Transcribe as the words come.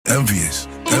envious,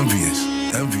 envious,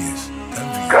 envious,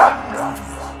 envious.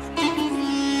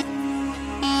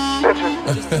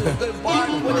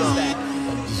 What is that?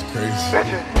 I'm just crazy.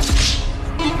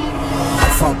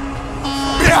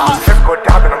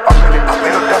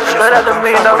 Straight out the $1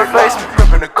 million replacement.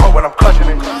 Gripping the coat when I'm clutching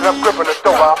it, and I'm gripping the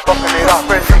throat while I'm fucking it off.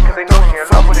 Friends hate cause they know she in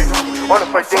love with it. On the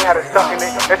first day had her stuck in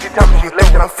it, and she tell me she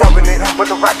licked and I'm fucking it.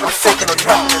 But the rack was shaking, no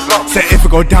touching it, look. Said if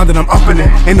it go down then I'm upping it.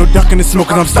 Ain't no ducking the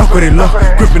smoke cause I'm stuck with it, look.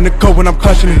 Gripping the coat when I'm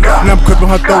clutching it, and I'm gripping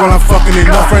her throat while I'm fucking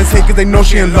it, look. Friends hate cause they know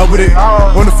she in love with it.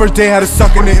 On the first day had her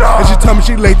sucking it, and she tell me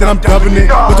she late then I'm dubbing it.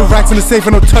 With the racks in the safe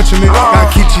and no touching it. Gotta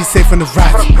keep G safe from the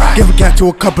rats. Give a gat to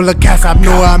a couple of cats. I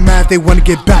know I'm mad they wanna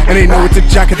get back, and they know it's a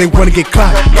jacket they wanna get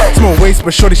clapped. Small waist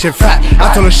but shorty shit fat.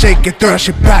 I told her shake it, throw that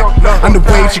shit back. On the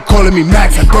wave she calling me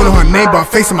Max. I don't know her name but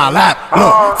her face in my lap.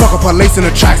 Look, fuck up her lace in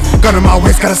the tracks. Gun in my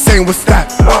waist, got her saying what's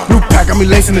that? New pack, got me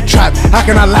lacing the trap. How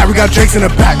can I lie? We got drakes in the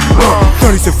back. Look,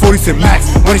 30 cent, 40 cent max.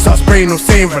 When he starts spraying, no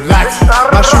saying relax.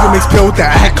 My shooter makes pill with the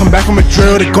act. Come back from a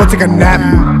drill, they go take a nap.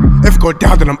 If it go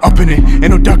down, then I'm upping it.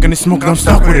 Ain't no ducking the smoke, I'm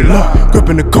stuck with it. Look,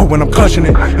 gripping the coat when I'm clutching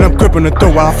it, and I'm gripping the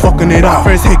throat while I'm fucking it up.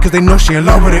 Friends hate cause they know she in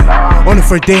love with it. On the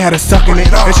first day had her sucking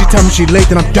it, and she tell me she late,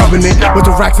 then I'm dubbing it. With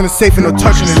the racks in the safe and no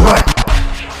touching it. Look.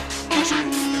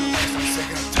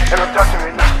 And I'm touching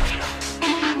it now.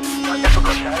 If it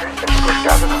goes down, if it goes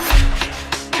down,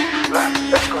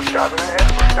 if it goes down, if it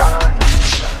goes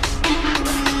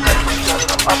down,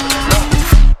 I'm upping it.